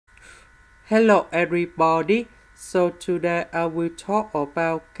Hello everybody, so today I will talk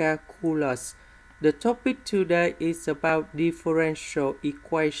about calculus. The topic today is about differential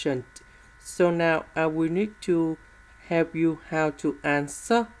equation. So now I will need to help you how to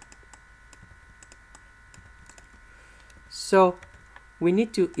answer. So we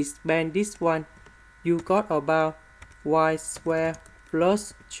need to expand this one. You got about y squared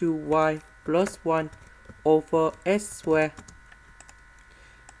plus 2y plus 1 over s squared.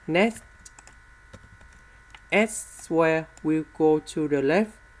 Next, s squared will go to the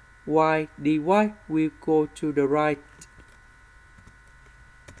left, y dy will go to the right.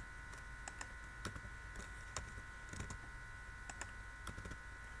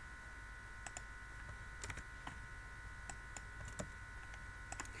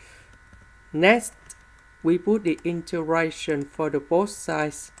 Next, we put the integration for the both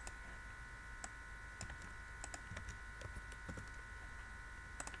sides.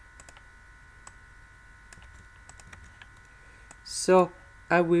 So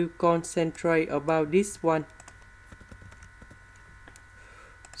I will concentrate about this one.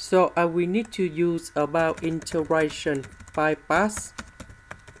 So I will need to use about integration by parts.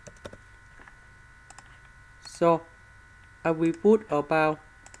 So I will put about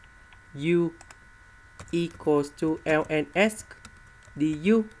u equals to ln s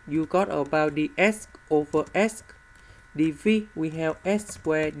du, you got about the s over s, dv we have s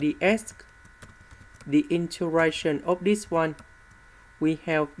squared ds. The integration of this one, we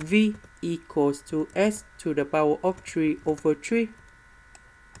have v equals to s to the power of 3 over 3.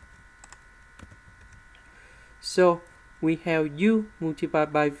 So we have u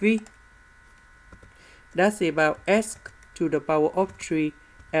multiplied by v. That's about s to the power of 3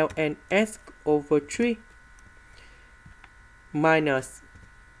 ln s over 3 minus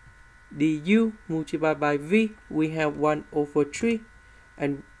du multiplied by v, we have 1 over 3,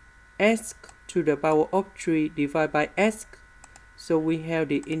 and s to the power of 3 divided by s. So we have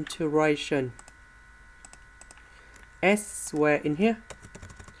the integration s squared in here,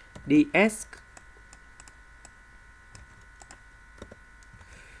 ds.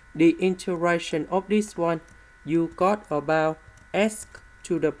 The integration of this one, you got about s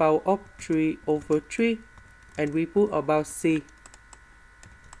to the power of 3 over 3, and we put about c.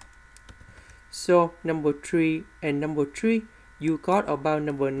 So number 3 and number 3, you got about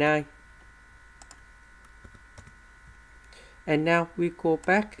number 9. And now we go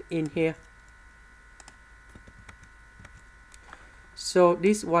back in here. So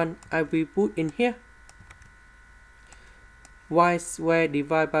this one I will put in here. Y squared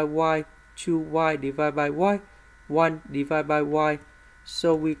divided by y, 2y divided by y, 1 divided by y.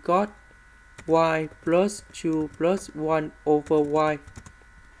 So we got y plus 2 plus 1 over y.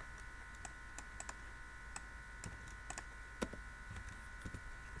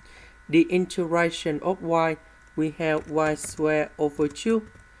 The integration of y, we have y squared over 2.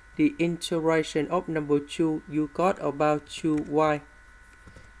 The integration of number 2, you got about 2y.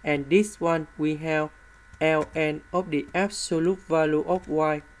 And this one, we have ln of the absolute value of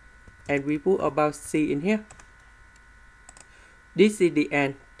y. And we put about c in here. This is the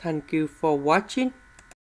end. Thank you for watching.